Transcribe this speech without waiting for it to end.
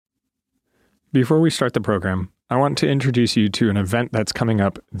Before we start the program, I want to introduce you to an event that's coming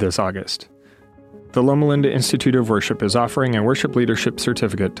up this August. The Loma Linda Institute of Worship is offering a worship leadership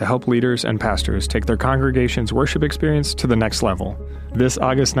certificate to help leaders and pastors take their congregation's worship experience to the next level. This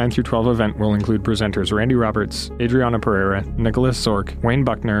August 9 through 12 event will include presenters Randy Roberts, Adriana Pereira, Nicholas Zork, Wayne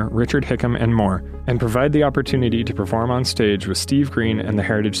Buckner, Richard Hickam, and more, and provide the opportunity to perform on stage with Steve Green and the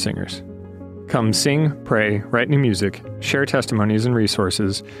Heritage Singers. Come sing, pray, write new music, share testimonies and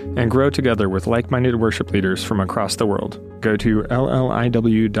resources, and grow together with like-minded worship leaders from across the world. Go to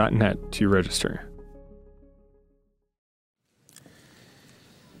lliw.net to register.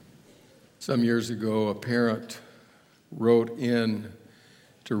 Some years ago, a parent wrote in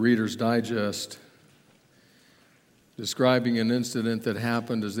to Reader's Digest describing an incident that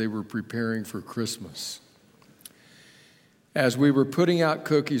happened as they were preparing for Christmas. As we were putting out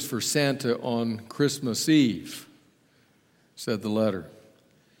cookies for Santa on Christmas Eve, said the letter,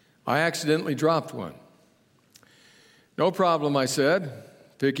 I accidentally dropped one. No problem, I said,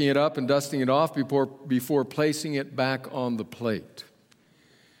 picking it up and dusting it off before placing it back on the plate.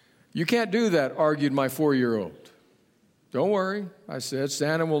 You can't do that, argued my 4-year-old. Don't worry, I said,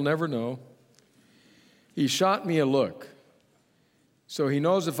 Santa will never know. He shot me a look. So he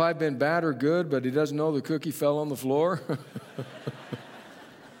knows if I've been bad or good, but he doesn't know the cookie fell on the floor?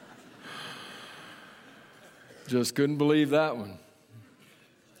 Just couldn't believe that one.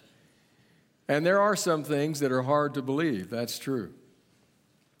 And there are some things that are hard to believe. That's true.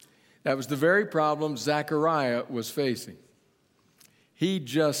 That was the very problem Zechariah was facing. He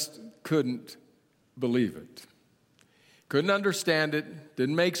just couldn't believe it. Couldn't understand it,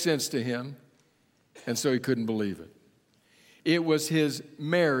 didn't make sense to him, and so he couldn't believe it. It was his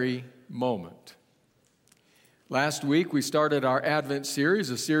Mary moment. Last week, we started our Advent series,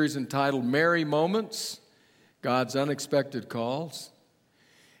 a series entitled Mary Moments, God's Unexpected Calls.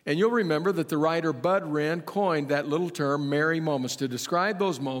 And you'll remember that the writer Bud Wren coined that little term, Mary Moments, to describe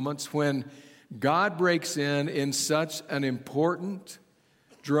those moments when God breaks in such an important,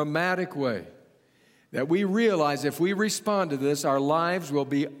 dramatic way that we realize if we respond to this, our lives will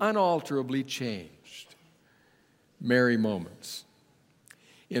be unalterably changed. Mary moments.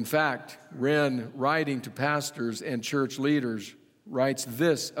 In fact, Wren, writing to pastors and church leaders, writes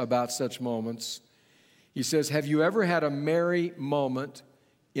this about such moments. He says, have you ever had a Mary moment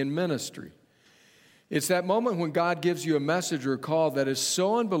in ministry? It's that moment when God gives you a message or a call that is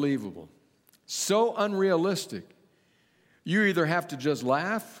so unbelievable, so unrealistic, you either have to just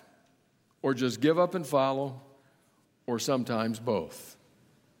laugh or just give up and follow, or sometimes both.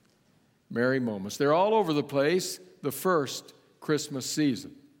 Mary moments. They're all over the place the first Christmas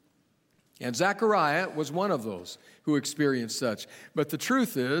season. And Zechariah was one of those who experienced such. But the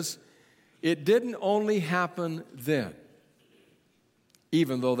truth is, it didn't only happen then,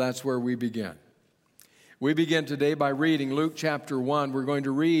 even though that's where we begin. We begin today by reading Luke chapter 1. We're going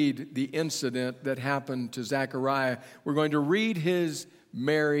to read the incident that happened to Zechariah. We're going to read his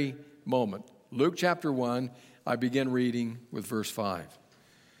Mary moment. Luke chapter 1, I begin reading with verse 5.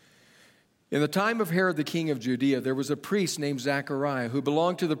 In the time of Herod the king of Judea, there was a priest named Zechariah who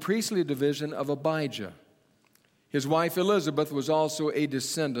belonged to the priestly division of Abijah. His wife Elizabeth was also a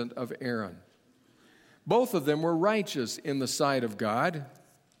descendant of Aaron. Both of them were righteous in the sight of God,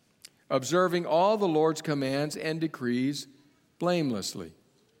 observing all the Lord's commands and decrees blamelessly.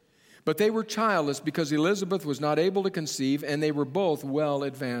 But they were childless because Elizabeth was not able to conceive, and they were both well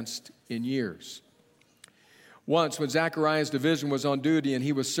advanced in years. Once, when Zechariah's division was on duty and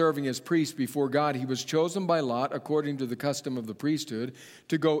he was serving as priest before God, he was chosen by Lot, according to the custom of the priesthood,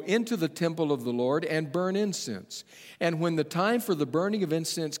 to go into the temple of the Lord and burn incense. And when the time for the burning of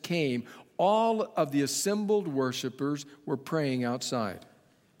incense came, all of the assembled worshipers were praying outside.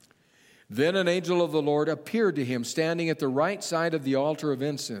 Then an angel of the Lord appeared to him, standing at the right side of the altar of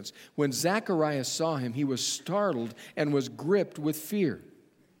incense. When Zechariah saw him, he was startled and was gripped with fear.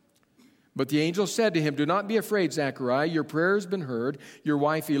 But the angel said to him, do not be afraid, Zechariah. Your prayer has been heard. Your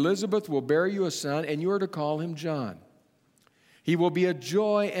wife Elizabeth will bear you a son, and you are to call him John. He will be a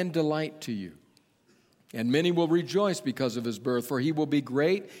joy and delight to you. And many will rejoice because of his birth, for he will be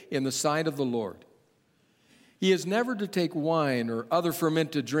great in the sight of the Lord. He is never to take wine or other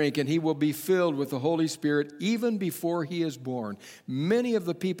fermented drink, and he will be filled with the Holy Spirit even before he is born. Many of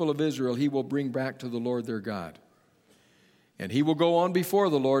the people of Israel he will bring back to the Lord their God. And he will go on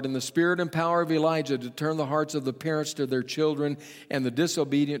before the Lord in the spirit and power of Elijah to turn the hearts of the parents to their children and the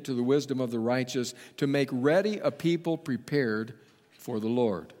disobedient to the wisdom of the righteous, to make ready a people prepared for the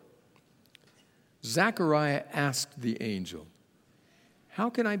Lord. Zechariah asked the angel, how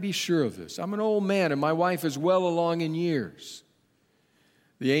can I be sure of this? I'm an old man and my wife is well along in years.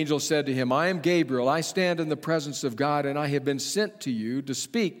 The angel said to him, I am Gabriel. I stand in the presence of God, and I have been sent to you to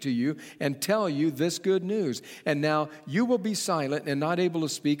speak to you and tell you this good news. And now you will be silent and not able to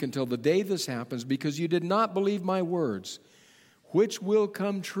speak until the day this happens, because you did not believe my words, which will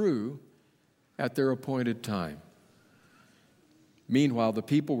come true at their appointed time. Meanwhile, the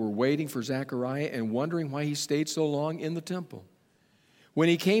people were waiting for Zechariah and wondering why he stayed so long in the temple. When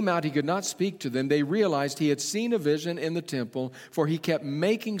he came out, he could not speak to them. They realized he had seen a vision in the temple, for he kept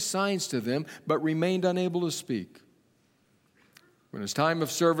making signs to them, but remained unable to speak. When his time of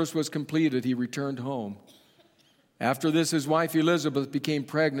service was completed, he returned home. After this, his wife Elizabeth became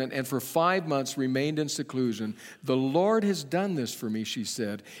pregnant and for 5 months remained in seclusion. The Lord has done this for me, she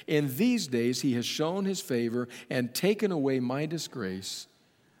said. In these days, he has shown his favor and taken away my disgrace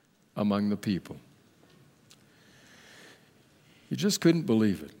among the people. He just couldn't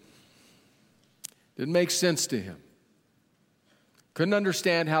believe it. Didn't make sense to him. Couldn't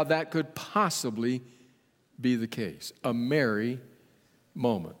understand how that could possibly be the case. A merry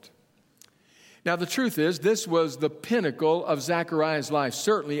moment. Now, the truth is, this was the pinnacle of Zechariah's life,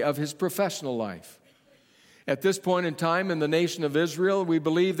 certainly of his professional life. At this point in time in the nation of Israel, we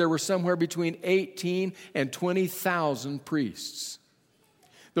believe there were somewhere between 18 and 20,000 priests.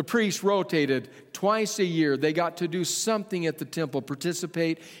 The priests rotated twice a year. They got to do something at the temple,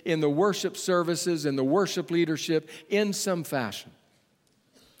 participate in the worship services and the worship leadership in some fashion.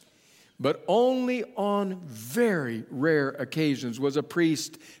 But only on very rare occasions was a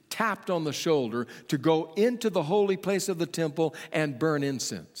priest tapped on the shoulder to go into the holy place of the temple and burn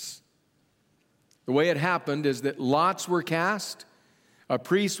incense. The way it happened is that lots were cast, a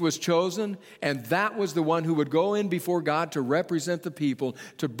priest was chosen, and that was the one who would go in before God to represent the people,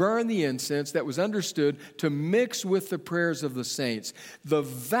 to burn the incense that was understood to mix with the prayers of the saints. The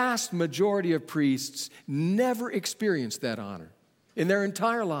vast majority of priests never experienced that honor in their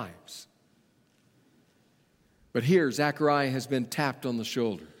entire lives. But here, Zechariah has been tapped on the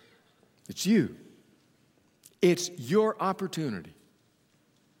shoulder. It's you. It's your opportunity.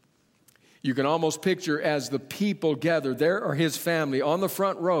 You can almost picture as the people gather, there are his family on the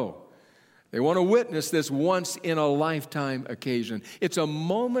front row. They want to witness this once-in-a-lifetime occasion. It's a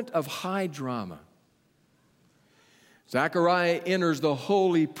moment of high drama. Zechariah enters the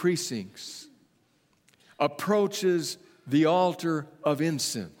holy precincts, approaches the altar of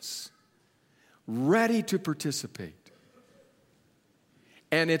incense, ready to participate.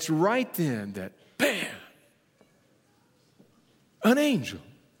 And it's right then that, bam, an angel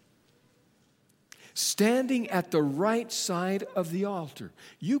standing at the right side of the altar.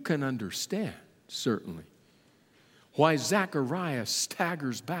 You can understand, certainly, why Zechariah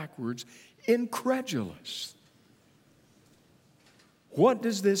staggers backwards, incredulous. What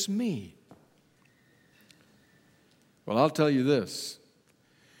does this mean? Well, I'll tell you this.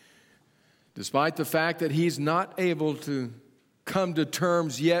 Despite the fact that he's not able to come to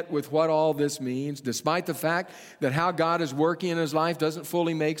terms yet with what all this means, despite the fact that how God is working in his life doesn't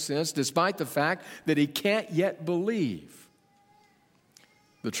fully make sense, despite the fact that he can't yet believe,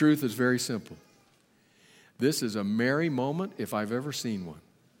 the truth is very simple. This is a merry moment if I've ever seen one.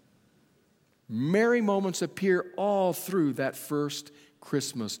 Merry moments appear all through that first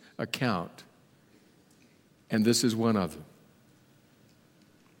Christmas account, and this is one of them.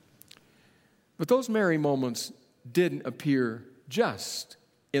 But those merry moments didn't appear just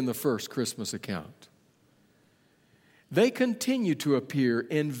in the first Christmas account. They continue to appear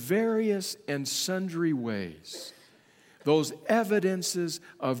in various and sundry ways. Those evidences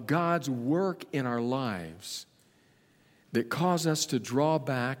of God's work in our lives that cause us to draw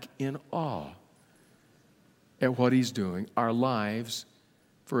back in awe at what he's doing, our lives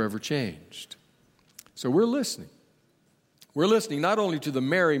forever changed. So we're listening. We're listening not only to the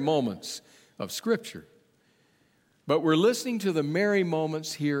merry moments of Scripture, but we're listening to the merry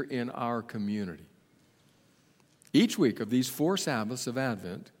moments here in our community. Each week of these 4 Sabbaths of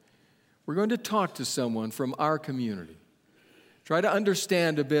Advent, we're going to talk to someone from our community. Try to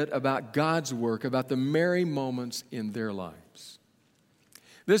understand a bit about God's work, about the merry moments in their lives.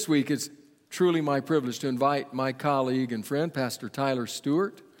 This week, it's truly my privilege to invite my colleague and friend, Pastor Tyler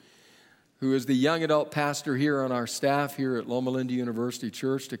Stewart, who is the young adult pastor here on our staff here at Loma Linda University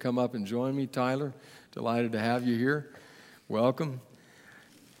Church, to come up and join me. Tyler, delighted to have you here. Welcome.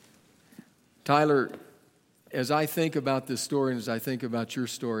 Tyler, as I think about this story and as I think about your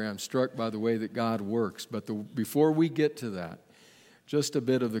story, I'm struck by the way that God works. But before we get to that, just a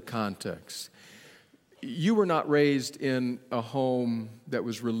bit of the context. You were not raised in a home that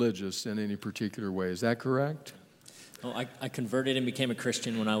was religious in any particular way. Is that correct? Oh, I converted and became a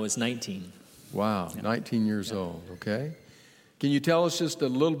Christian when I was 19. Wow, yeah. 19 years old, okay. Can you tell us just a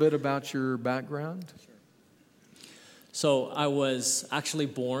little bit about your background? So I was actually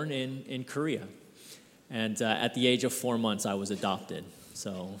born in Korea, and at the age of 4 months, I was adopted.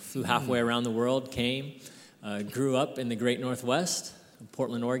 So flew halfway around the world, came, grew up in the Great Northwest,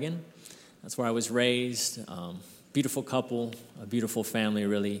 Portland, Oregon. That's where I was raised. Beautiful couple, a beautiful family,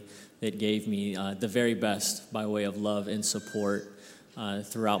 really, that gave me the very best by way of love and support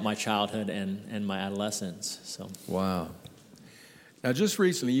throughout my childhood and my adolescence. So. Wow. Now, just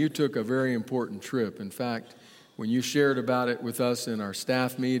recently, you took a very important trip. In fact, when you shared about it with us in our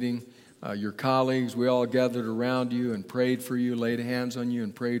staff meeting, your colleagues, we all gathered around you and prayed for you, laid hands on you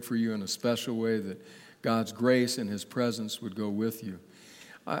and prayed for you in a special way that God's grace and His presence would go with you.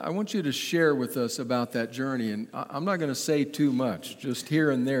 I want you to share with us about that journey, and I'm not going to say too much, just here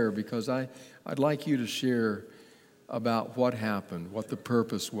and there, because I'd like you to share about what happened, what the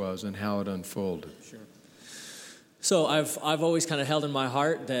purpose was, and how it unfolded. Sure. So I've always kind of held in my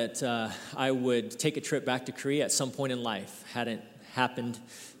heart that I would take a trip back to Korea at some point in life. Hadn't happened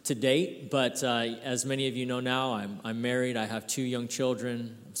to date, but as many of you know now, I'm married. I have 2 young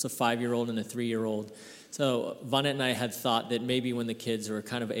children. It's a 5-year-old and a 3-year-old. So Vonette and I had thought that maybe when the kids were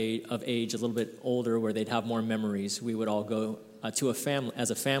kind of age, a little bit older, where they'd have more memories, we would all go as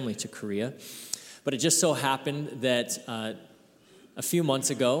a family to Korea. But it just so happened that a few months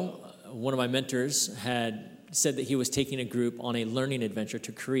ago, one of my mentors had said that he was taking a group on a learning adventure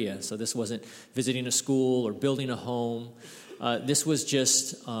to Korea. So this wasn't visiting a school or building a home. This was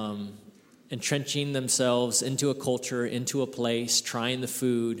just entrenching themselves into a culture, into a place, trying the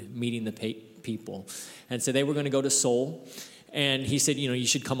food, meeting the people. And so they were going to go to Seoul. And he said, you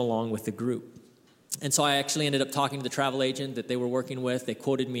should come along with the group. And so I actually ended up talking to the travel agent that they were working with. They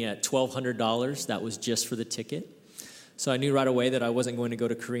quoted me at $1,200. That was just for the ticket. So I knew right away that I wasn't going to go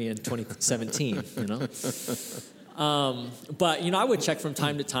to Korea in 2017, But, I would check from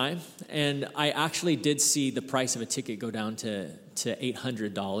time to time. And I actually did see the price of a ticket go down to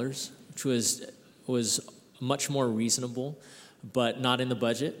 $800, which was much more reasonable, but not in the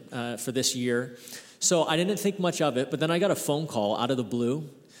budget for this year. So I didn't think much of it. But then I got a phone call out of the blue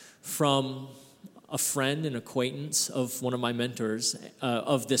from a friend and acquaintance of one of my mentors,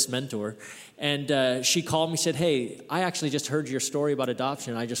 of this mentor. And she called me and said, hey, I actually just heard your story about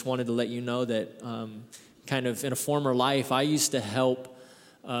adoption. I just wanted to let you know that kind of in a former life, I used to help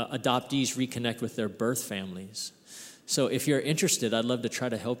adoptees reconnect with their birth families. So if you're interested, I'd love to try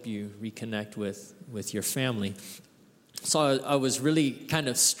to help you reconnect with your family. So I was really kind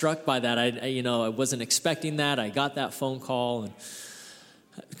of struck by that. I wasn't expecting that. I got that phone call and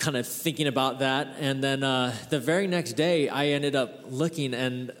kind of thinking about that. And then the very next day, I ended up looking,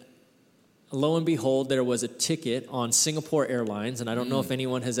 and lo and behold, there was a ticket on Singapore Airlines. And I don't know if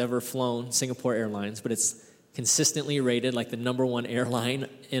anyone has ever flown Singapore Airlines, but it's consistently rated like the #1 airline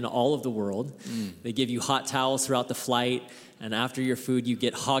in all of the world. They give you hot towels throughout the flight, and after your food, you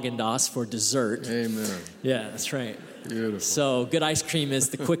get Haagen-Dazs for dessert. Amen. Yeah, that's right. Beautiful. So good ice cream is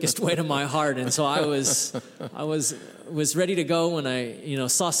the quickest way to my heart, and so I was ready to go when I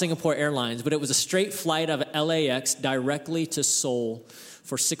saw Singapore Airlines, but it was a straight flight of LAX directly to Seoul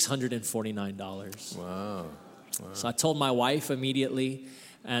for $649. Wow. So I told my wife immediately,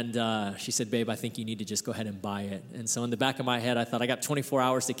 and she said, babe, I think you need to just go ahead and buy it. And so in the back of my head, I thought, I got 24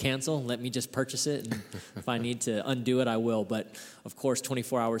 hours to cancel. Let me just purchase it. And if I need to undo it, I will. But, of course,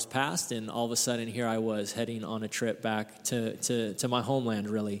 24 hours passed, and all of a sudden, here I was heading on a trip back to my homeland,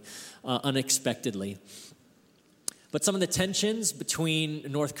 really, unexpectedly. But some of the tensions between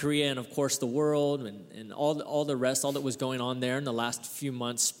North Korea and, of course, the world and all the rest, all that was going on there in the last few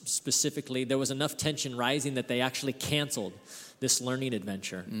months specifically, there was enough tension rising that they actually canceled this learning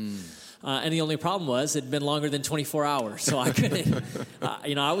adventure. And the only problem was it had been longer than 24 hours. So I couldn't,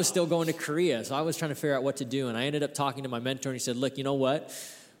 I was still going to Korea. So I was trying to figure out what to do. And I ended up talking to my mentor, and he said, look, you know what?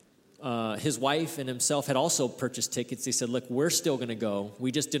 His wife and himself had also purchased tickets. They said, look, we're still going to go.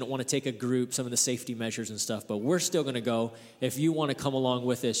 We just didn't want to take a group, some of the safety measures and stuff, but we're still going to go. If you want to come along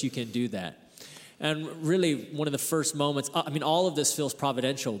with us, you can do that. And really, one of the first moments, all of this feels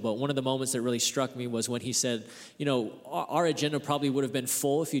providential, but one of the moments that really struck me was when he said, our agenda probably would have been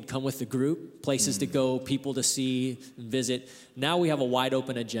full if you'd come with the group, places to go, people to see and visit. Now we have a wide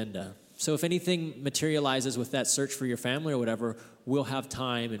open agenda. So if anything materializes with that search for your family or whatever, we'll have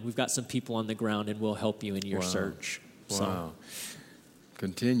time, and we've got some people on the ground, and we'll help you in your search. Wow. So,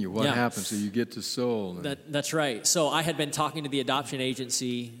 continue. What happened? So you get to Seoul. That's right. So I had been talking to the adoption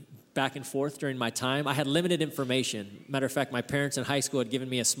agency back and forth during my time. I had limited information. Matter of fact, my parents in high school had given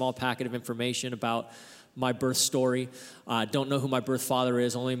me a small packet of information about my birth story. I don't know who my birth father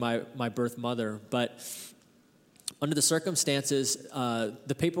is, only my birth mother. But Under the circumstances,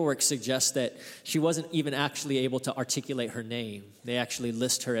 the paperwork suggests that she wasn't even actually able to articulate her name. They actually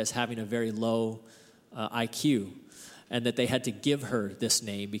list her as having a very low IQ, and that they had to give her this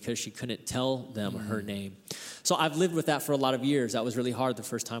name because she couldn't tell them her name. So I've lived with that for a lot of years. That was really hard the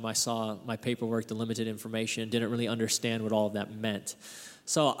first time I saw my paperwork, the limited information, didn't really understand what all of that meant.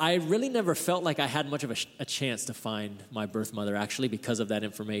 So I really never felt like I had much of a chance to find my birth mother, actually, because of that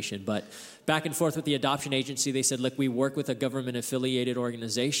information. But back and forth with the adoption agency, they said, look, we work with a government-affiliated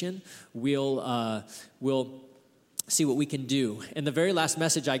organization. We'll see what we can do. And the very last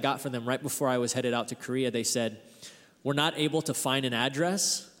message I got from them right before I was headed out to Korea, they said, we're not able to find an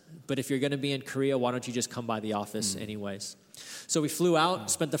address, but if you're going to be in Korea, why don't you just come by the office anyways? So we flew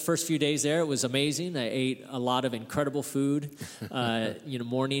out, spent the first few days there. It was amazing. I ate a lot of incredible food,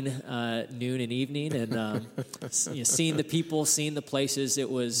 morning, noon, and evening. And seeing the people, seeing the places, it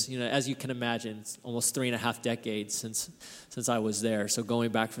was, as you can imagine, it's almost 3.5 decades since I was there. So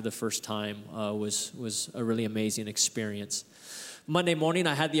going back for the first time was a really amazing experience. Monday morning,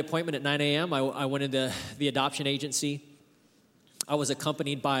 I had the appointment at 9 a.m. I went into the adoption agency. I was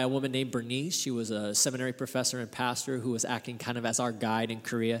accompanied by a woman named Bernice. She was a seminary professor and pastor who was acting kind of as our guide in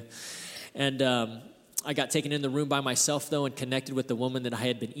Korea. And I got taken in the room by myself, though, and connected with the woman that I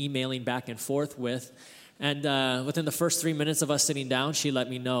had been emailing back and forth with. And within the first 3 minutes of us sitting down, she let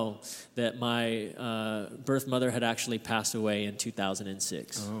me know that my birth mother had actually passed away in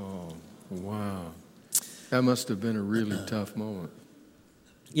 2006. Oh, wow. That must have been a really tough moment.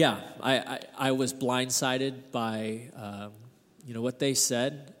 Yeah, I was blindsided by what they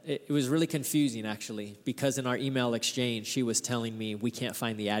said. It was really confusing, actually, because in our email exchange, she was telling me we can't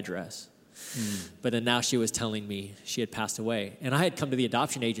find the address. But then now she was telling me she had passed away. And I had come to the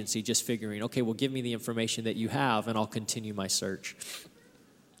adoption agency just figuring, okay, well, give me the information that you have, and I'll continue my search.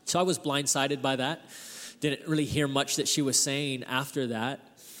 So I was blindsided by that. Didn't really hear much that she was saying after that.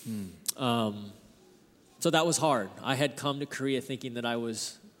 So that was hard. I had come to Korea thinking that I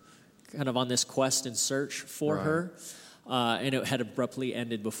was kind of on this quest and search for her. And it had abruptly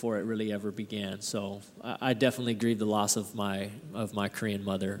ended before it really ever began. So I definitely grieved the loss of my Korean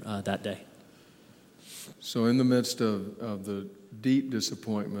mother that day. So in the midst of the deep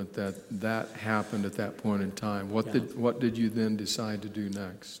disappointment that happened at that point in time, what did you then decide to do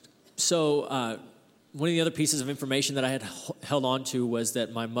next? So one of the other pieces of information that I had held on to was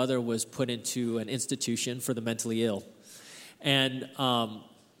that my mother was put into an institution for the mentally ill. And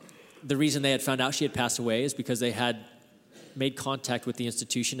the reason they had found out she had passed away is because they had made contact with the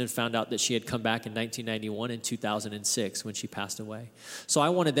institution and found out that she had come back in 1991 and 2006 when she passed away. So I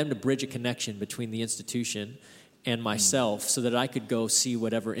wanted them to bridge a connection between the institution and myself so that I could go see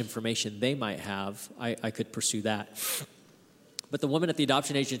whatever information they might have. I could pursue that. But the woman at the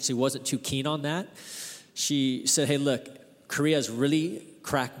adoption agency wasn't too keen on that. She said, hey, look, Korea has really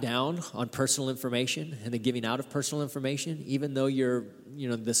cracked down on personal information and the giving out of personal information. Even though you're,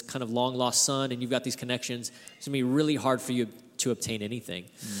 this kind of long-lost son and you've got these connections, it's going to be really hard for you to obtain anything.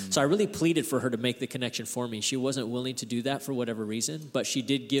 So I really pleaded for her to make the connection for me. She wasn't willing to do that for whatever reason, but she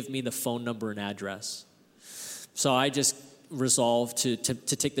did give me the phone number and address. So I just resolved to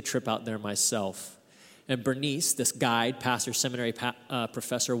take the trip out there myself. And Bernice, this guide, pastor, seminary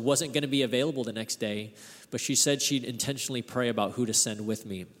professor, wasn't going to be available the next day, but she said she'd intentionally pray about who to send with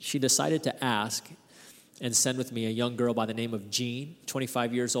me. She decided to ask and send with me a young girl by the name of Jean,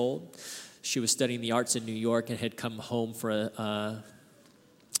 25 years old. She was studying the arts in New York and had come home for a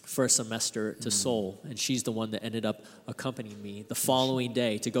semester to Seoul, and she's the one that ended up accompanying me the following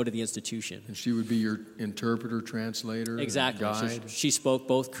day to go to the institution. And she would be your interpreter, translator, exactly. guide? So she spoke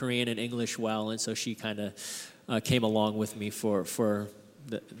both Korean and English well, and so she kind of came along with me for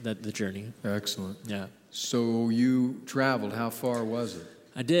the journey. Excellent. Yeah. So you traveled. How far was it?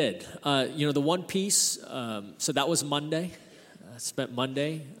 I did. The one piece, so that was Monday. I spent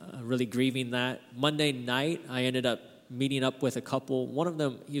Monday really grieving that. Monday night, I ended up meeting up with a couple. One of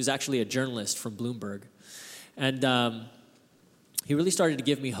them, he was actually a journalist from Bloomberg. And he really started to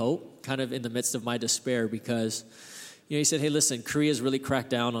give me hope, kind of in the midst of my despair, because he said, hey, listen, Korea's really cracked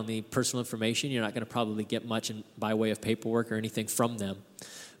down on the personal information. You're not going to probably get much by way of paperwork or anything from them.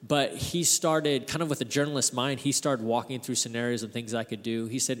 But he started, kind of with a journalist's mind, he started walking through scenarios and things I could do.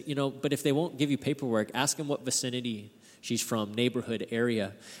 He said, but if they won't give you paperwork, ask them what vicinity she's from, neighborhood,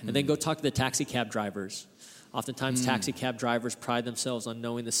 area, and then go talk to the taxi cab drivers. Oftentimes, taxi cab drivers pride themselves on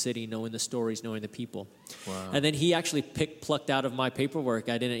knowing the city, knowing the stories, knowing the people. Wow. And then he actually plucked out of my paperwork,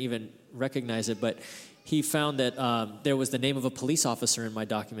 I didn't even recognize it, but he found that there was the name of a police officer in my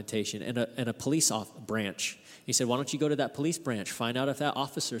documentation and a police branch. He said, why don't you go to that police branch, find out if that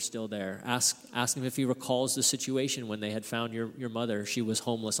officer's still there. Ask him if he recalls the situation when they had found your mother. She was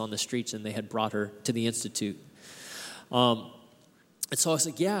homeless on the streets and they had brought her to the Institute. And so I was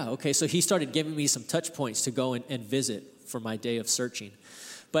like, yeah, okay. So he started giving me some touch points to go and visit for my day of searching.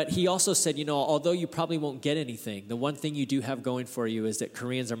 But he also said, although you probably won't get anything, the one thing you do have going for you is that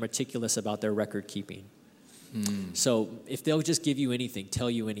Koreans are meticulous about their record keeping. So if they'll just give you anything,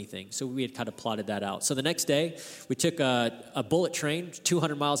 tell you anything. So we had kind of plotted that out. So the next day, we took a bullet train,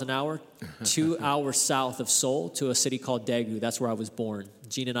 200 miles an hour, 2 hours south of Seoul to a city called Daegu. That's where I was born.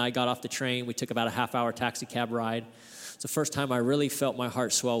 Gene and I got off the train. We took about a half-hour taxi cab ride. It's the first time I really felt my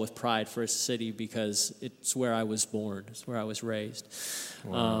heart swell with pride for a city because it's where I was born. It's where I was raised.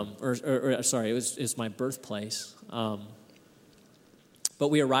 Wow. It was my birthplace. But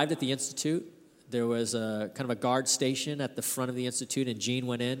we arrived at the Institute. There was a kind of a guard station at the front of the Institute, and Jean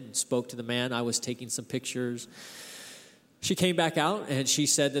went in and spoke to the man. I was taking some pictures. She came back out, and she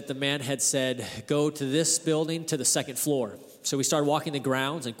said that the man had said, go to this building to the second floor. So we started walking the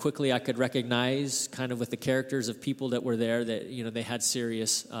grounds, and quickly I could recognize kind of with the characters of people that were there that, they had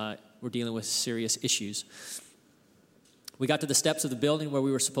were dealing with serious issues. We got to the steps of the building where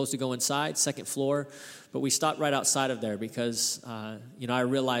we were supposed to go inside, second floor, but we stopped right outside of there because, I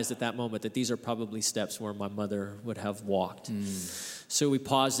realized at that moment that these are probably steps where my mother would have walked. So we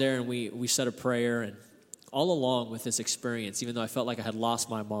paused there and we said a prayer, and all along with this experience, even though I felt like I had lost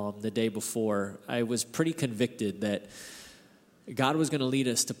my mom the day before, I was pretty convicted that God was going to lead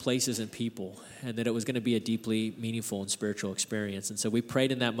us to places and people, and that it was going to be a deeply meaningful and spiritual experience. And so we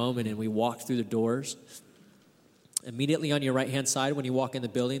prayed in that moment, and we walked through the doors. Immediately on your right-hand side, when you walk in the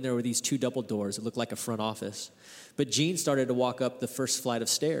building, there were these 2 double doors. It looked like a front office. But Jean started to walk up the first flight of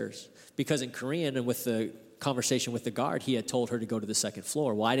stairs because in Korean and with the conversation with the guard, he had told her to go to the second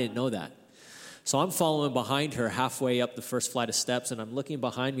floor. Well, I didn't know that. So I'm following behind her halfway up the first flight of steps, and I'm looking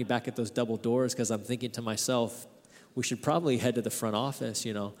behind me back at those double doors because I'm thinking to myself, we should probably head to the front office,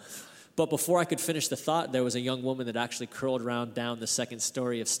 But before I could finish the thought, there was a young woman that actually curled around down the second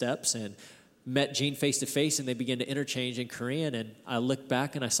story of steps and met Jean face to face, and they began to interchange in Korean. And I looked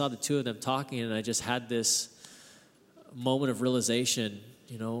back and I saw the two of them talking, and I just had this moment of realization,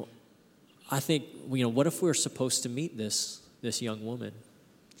 I think, what if we were supposed to meet this young woman?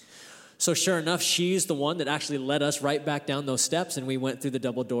 So sure enough, she's the one that actually led us right back down those steps, and we went through the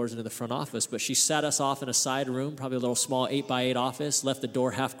double doors into the front office. But she sat us off in a side room, probably a little small 8x8 office, left the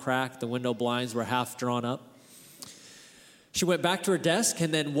door half cracked, the window blinds were half drawn up. She went back to her desk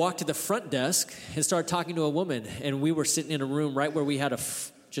and then walked to the front desk and started talking to a woman. And we were sitting in a room right where we had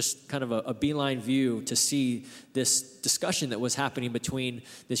just kind of a beeline view to see this discussion that was happening between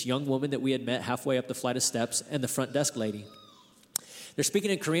this young woman that we had met halfway up the flight of steps and the front desk lady. They're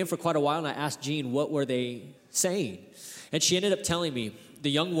speaking in Korean for quite a while, and I asked Jean, what were they saying? And she ended up telling me, the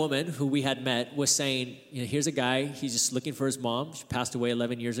young woman who we had met was saying, here's a guy, he's just looking for his mom. She passed away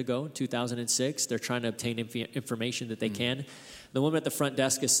 11 years ago, 2006. They're trying to obtain information that they can. The woman at the front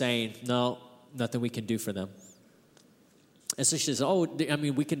desk is saying, no, nothing we can do for them. And so she says,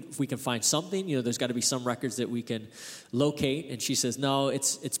 we can find something. There's got to be some records that we can locate. And she says, no,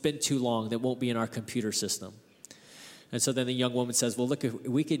 it's been too long. That won't be in our computer system. And so then the young woman says, well, look,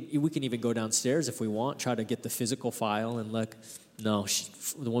 we can even go downstairs if we want, try to get the physical file. And look, no,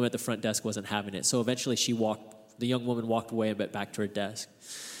 the woman at the front desk wasn't having it. So eventually the young woman walked away and went back to her desk.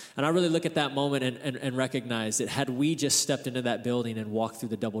 And I really look at that moment and recognize that had we just stepped into that building and walked through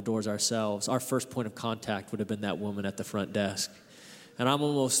the double doors ourselves, our first point of contact would have been that woman at the front desk. And I'm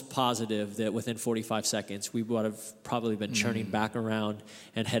almost positive that within 45 seconds, we would have probably been churning back around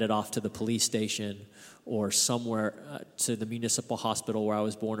and headed off to the police station or somewhere to the municipal hospital where I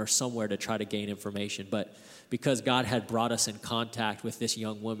was born or somewhere to try to gain information. But because God had brought us in contact with this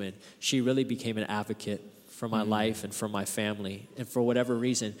young woman, she really became an advocate for my life and for my family. And for whatever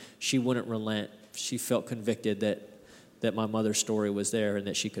reason, she wouldn't relent. She felt convicted that my mother's story was there and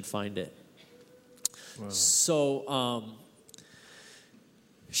that she could find it. Wow. So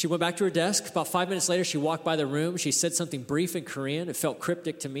she went back to her desk. About 5 minutes later, she walked by the room. She said something brief in Korean. It felt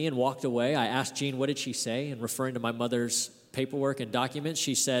cryptic to me and walked away. I asked Jean, what did she say? And referring to my mother's paperwork and documents,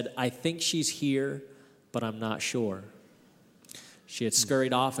 she said, I think she's here, but I'm not sure. She had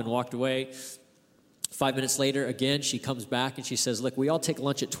scurried off and walked away. 5 minutes later, again, she comes back and she says, look, we all take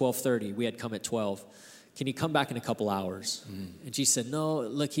lunch at 12:30. We had come at 12. Can you come back in a couple hours? And she said, no,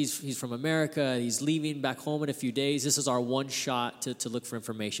 look, he's from America. He's leaving back home in a few days. This is our one shot to look for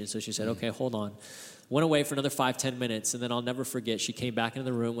information. So she said, okay, hold on. Went away for another 5-10 minutes, and then I'll never forget, she came back into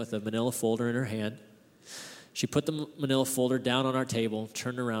the room with a manila folder in her hand, She put the manila folder down on our table,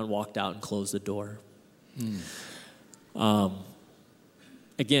 turned around, walked out, and closed the door.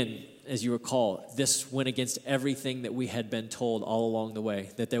 Again, as you recall, this went against everything that we had been told all along the way,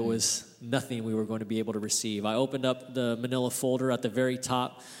 that there was nothing we were going to be able to receive. I opened up the manila folder. At the very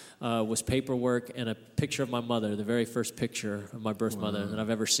top was paperwork and a picture of my mother, the very first picture of my birth mother that I've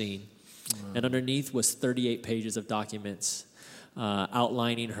ever seen. And underneath was 38 pages of documents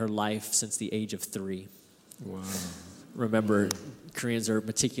outlining her life since the age of 3. Wow. Remember, Koreans are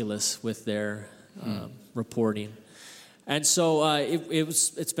meticulous with their reporting. And so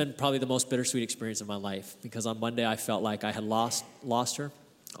it's been probably the most bittersweet experience of my life, because on Monday I felt like I had lost her.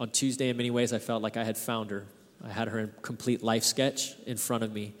 On Tuesday, in many ways, I felt like I had found her. I had her in complete life sketch in front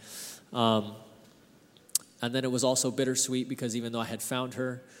of me. And then it was also bittersweet because even though I had found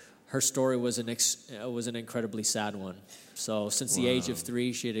her, her story was an incredibly sad one. So since the age of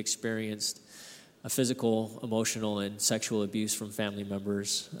 3, she had experienced a physical, emotional, and sexual abuse from family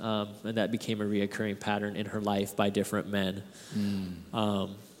members. And that became a reoccurring pattern in her life by different men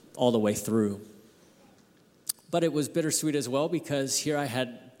all the way through. But it was bittersweet as well because here I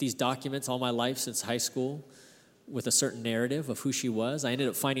had these documents all my life since high school with a certain narrative of who she was. I ended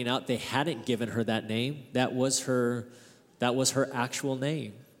up finding out they hadn't given her that name. That was her actual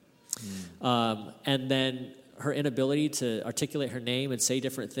name. And then her inability to articulate her name and say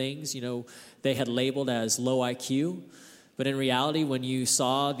different things, they had labeled as low IQ. But in reality, when you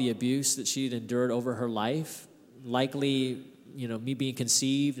saw the abuse that she'd endured over her life, likely, me being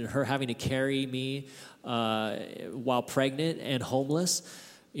conceived and her having to carry me while pregnant and homeless,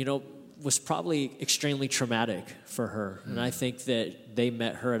 was probably extremely traumatic for her. And I think that they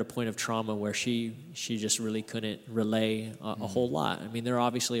met her at a point of trauma where she just really couldn't relay a whole lot. I mean, there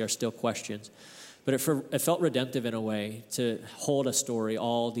obviously are still questions. But it felt redemptive in a way to hold a story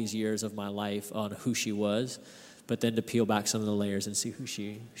all these years of my life on who she was, but then to peel back some of the layers and see who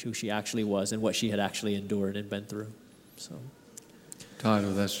she actually was and what she had actually endured and been through. So,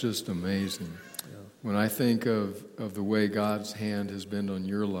 Tyler, that's just amazing. Yeah. When I think of the way God's hand has been on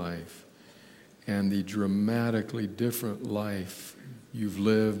your life and the dramatically different life you've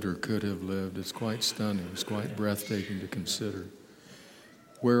lived or could have lived, it's quite stunning. It's quite breathtaking to consider.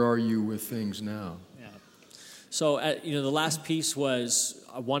 Where are you with things now? Yeah. So, the last piece was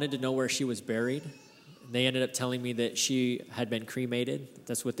I wanted to know where she was buried. They ended up telling me that she had been cremated.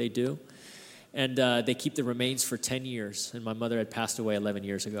 That's what they do. And they keep the remains for 10 years. And my mother had passed away 11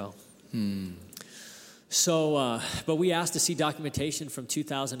 years ago. So, but we asked to see documentation from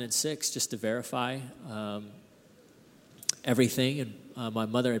 2006 just to verify everything. And my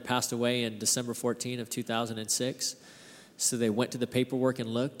mother had passed away in December 14 of 2006. So they went to the paperwork and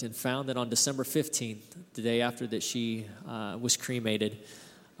looked and found that on December 15th, the day after that she was cremated,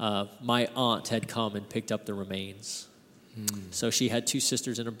 my aunt had come and picked up the remains. So she had 2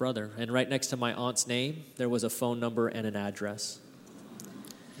 sisters and a brother. And right next to my aunt's name, there was a phone number and an address.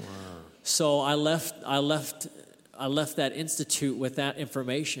 Wow. So I left that institute with that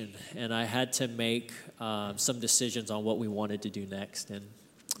information, and I had to make some decisions on what we wanted to do next. And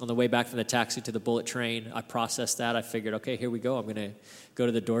on the way back from the taxi to the bullet train, I processed that. I figured, okay, here we go. I'm going to go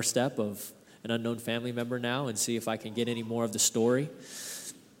to the doorstep of an unknown family member now and see if I can get any more of the story.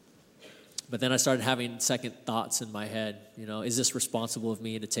 But then I started having second thoughts in my head. Is this responsible of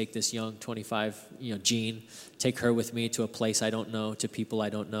me to take this young 25, Jean, take her with me to a place I don't know, to people I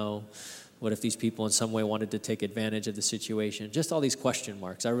don't know? What if these people in some way wanted to take advantage of the situation? Just all these question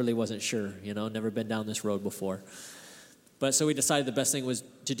marks. I really wasn't sure, never been down this road before. But so we decided the best thing was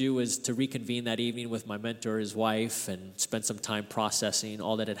to reconvene that evening with my mentor, his wife, and spend some time processing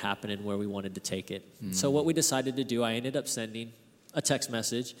all that had happened and where we wanted to take it. So what we decided to do, I ended up sending a text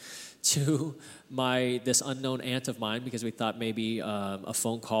message to this unknown aunt of mine because we thought maybe a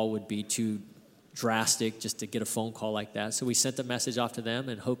phone call would be too drastic just to get a phone call like that. So we sent a message off to them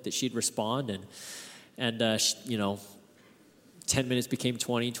and hoped that she'd respond. And 10 minutes became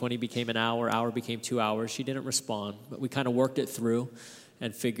 20, 20 became an hour became 2 hours. She didn't respond, but we kind of worked it through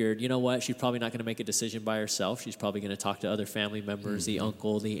and figured, you know what, she's probably not going to make a decision by herself. She's probably going to talk to other family members, the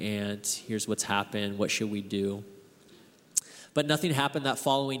uncle, the aunt. Here's what's happened. What should we do? But nothing happened that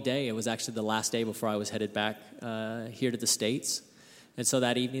following day. It was actually the last day before I was headed back here to the States. And so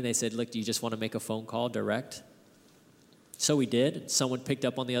that evening they said, look, do you just want to make a phone call direct? So we did. Someone picked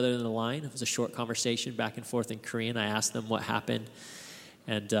up on the other end of the line. It was a short conversation back and forth in Korean. I asked them what happened.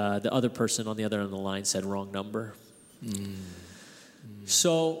 And the other person on the other end of the line said wrong number.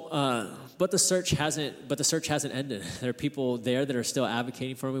 So, but the search hasn't ended. There are people there that are still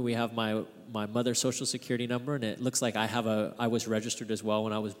advocating for me. We have my mother's social security number, and it looks like I was registered as well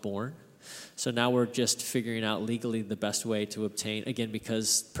when I was born. So now we're just figuring out legally the best way to obtain, again,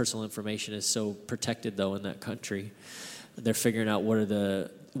 because personal information is so protected though in that country. They're figuring out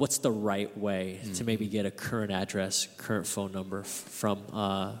what's the right way to maybe get a current address, current phone number from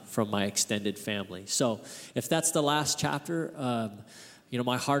my extended family. So if that's the last chapter,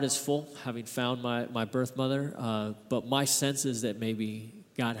 my heart is full having found my birth mother, but my sense is that maybe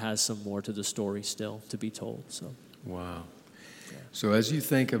God has some more to the story still to be told. So. Wow. So as you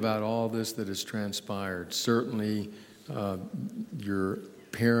think about all this that has transpired, certainly your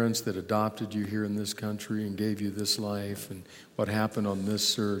parents that adopted you here in this country and gave you this life and what happened on this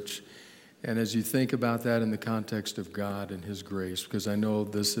search, and as you think about that in the context of God and His grace, because I know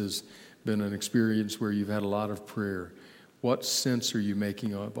this has been an experience where you've had a lot of prayer, what sense are you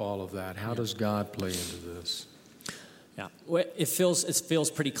making of all of that? How does God play into this? Yeah, well, it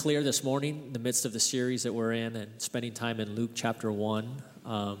feels pretty clear this morning in the midst of the series that we're in and spending time in Luke chapter 1.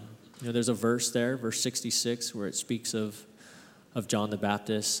 There's a verse there, verse 66, where it speaks of John the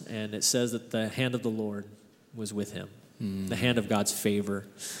Baptist, and it says that the hand of the Lord was with him, the hand of God's favor.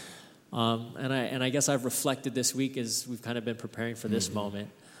 And I guess I've reflected this week as we've kind of been preparing for this moment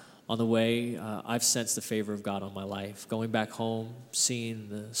on the way I've sensed the favor of God on my life. Going back home, seeing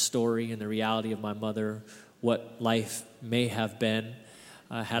the story and the reality of my mother, what life may have been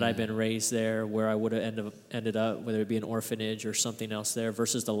had I been raised there, where I would have ended up, whether it be an orphanage or something else there,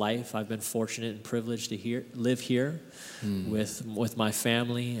 versus the life I've been fortunate and privileged to live here with my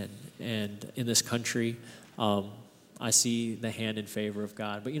family and in this country. I see the hand in favor of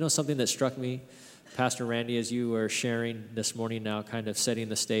God. But something that struck me, Pastor Randy, as you were sharing this morning now, kind of setting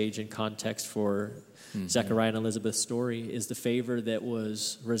the stage and context for Zechariah and Elizabeth's story, is the favor that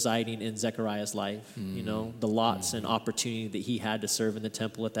was residing in Zechariah's life. The lots and opportunity that he had to serve in the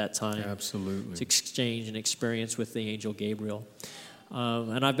temple at that time. Absolutely. To exchange and experience with the angel Gabriel.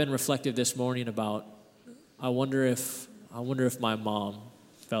 And I've been reflective this morning about, I wonder if my mom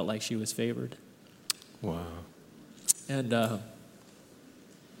felt like she was favored. Wow. And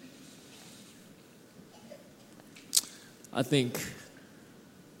I think...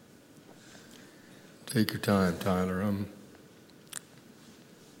 Take your time, Tyler. I'm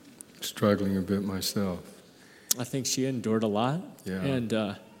struggling a bit myself. I think she endured a lot. Yeah. And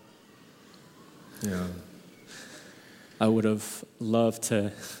yeah. I would have loved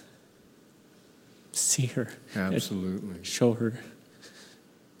to see her. Absolutely. And show her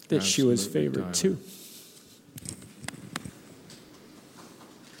that she was favored, Tyler, too.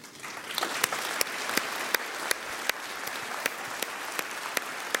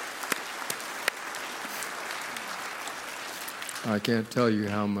 I can't tell you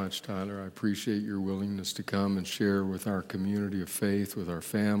how much, Tyler, I appreciate your willingness to come and share with our community of faith, with our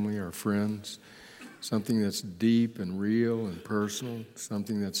family, our friends, something that's deep and real and personal,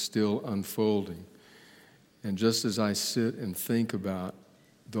 something that's still unfolding. And just as I sit and think about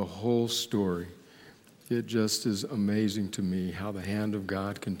the whole story, it just is amazing to me how the hand of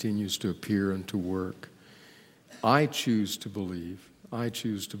God continues to appear and to work. I choose to believe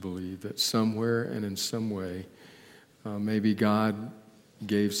that somewhere and in some way, maybe God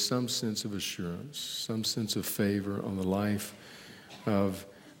gave some sense of assurance, some sense of favor on the life of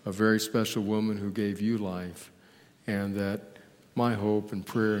a very special woman who gave you life, and that my hope and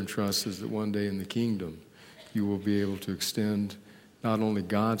prayer and trust is that one day in the kingdom you will be able to extend not only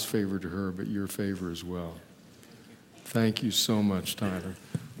God's favor to her, but your favor as well. Thank you so much, Tyler.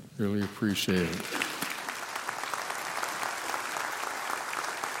 Really appreciate it.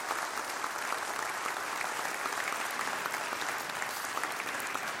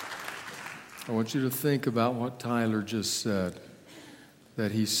 I want you to think about what Tyler just said,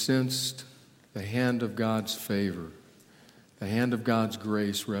 that he sensed the hand of God's favor, the hand of God's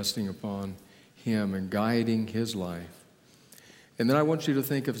grace resting upon him and guiding his life. And then I want you to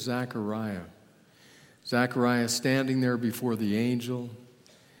think of Zechariah. Zechariah standing there before the angel.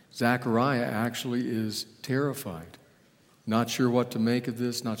 Zechariah actually is terrified, not sure what to make of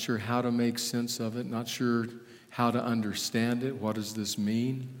this, not sure how to make sense of it, not sure how to understand it. What does this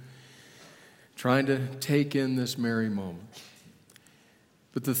mean? Trying to take in this merry moment.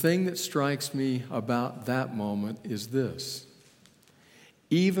 But the thing that strikes me about that moment is this.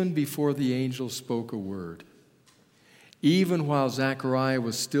 Even before the angel spoke a word, even while Zechariah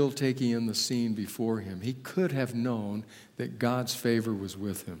was still taking in the scene before him, he could have known that God's favor was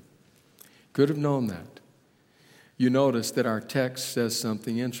with him. Could have known that. You notice that our text says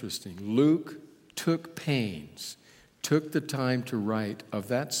something interesting. Luke took pains took the time to write of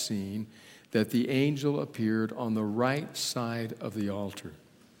that scene that the angel appeared on the right side of the altar.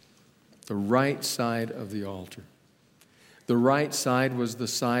 The right side of the altar. The right side was the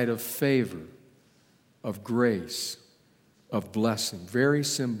side of favor, of grace, of blessing. Very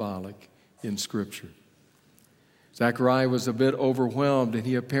symbolic in Scripture. Zechariah was a bit overwhelmed, and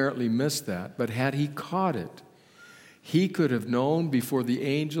he apparently missed that. But had he caught it, he could have known before the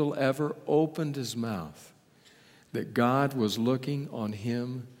angel ever opened his mouth that God was looking on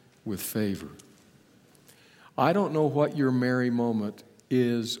him with favor. I don't know what your merry moment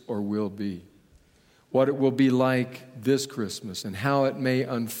is or will be, what it will be like this Christmas, and how it may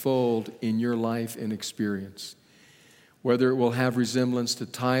unfold in your life and experience. Whether it will have resemblance to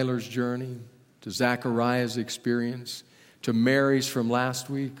Tyler's journey, to Zechariah's experience, to Mary's from last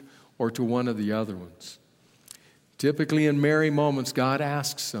week, or to one of the other ones. Typically in merry moments, God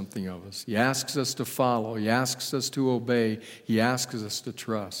asks something of us. He asks us to follow. He asks us to obey. He asks us to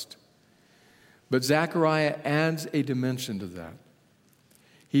trust. But Zechariah adds a dimension to that.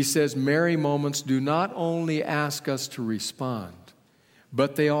 He says merry moments do not only ask us to respond,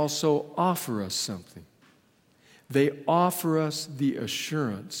 but they also offer us something. They offer us the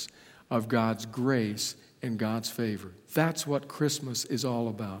assurance of God's grace and God's favor. That's what Christmas is all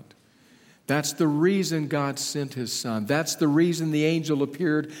about. That's the reason God sent His Son. That's the reason the angel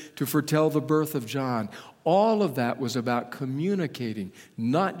appeared to foretell the birth of John. All of that was about communicating,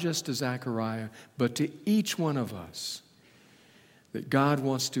 not just to Zechariah, but to each one of us, that God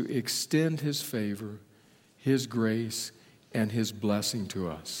wants to extend His favor, His grace, and His blessing to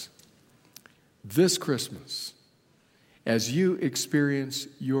us. This Christmas, as you experience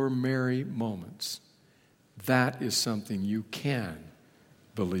your merry moments, that is something you can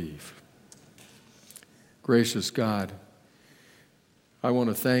believe. Gracious God, I want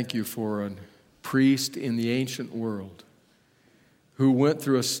to thank you for a priest in the ancient world who went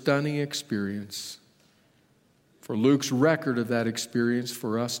through a stunning experience, for Luke's record of that experience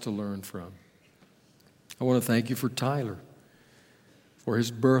for us to learn from. I want to thank you for Tyler, for his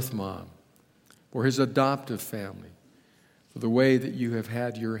birth mom, for his adoptive family, for the way that you have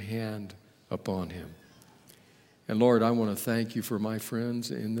had your hand upon him. And Lord, I want to thank you for my friends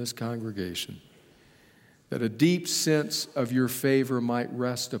in this congregation, that a deep sense of your favor might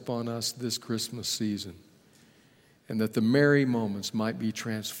rest upon us this Christmas season, and that the merry moments might be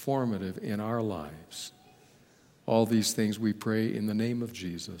transformative in our lives. All these things we pray in the name of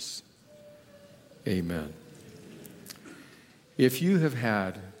Jesus. Amen. If you have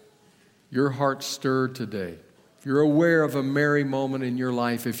had your heart stirred today, if you're aware of a merry moment in your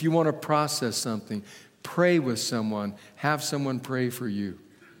life, if you want to process something, pray with someone, have someone pray for you.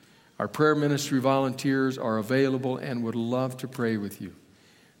 Our prayer ministry volunteers are available and would love to pray with you.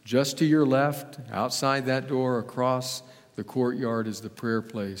 Just to your left, outside that door, across the courtyard is the prayer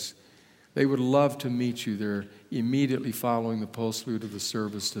place. They would love to meet you there immediately following the postlude of the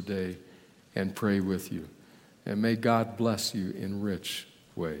service today and pray with you. And may God bless you in rich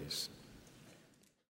ways.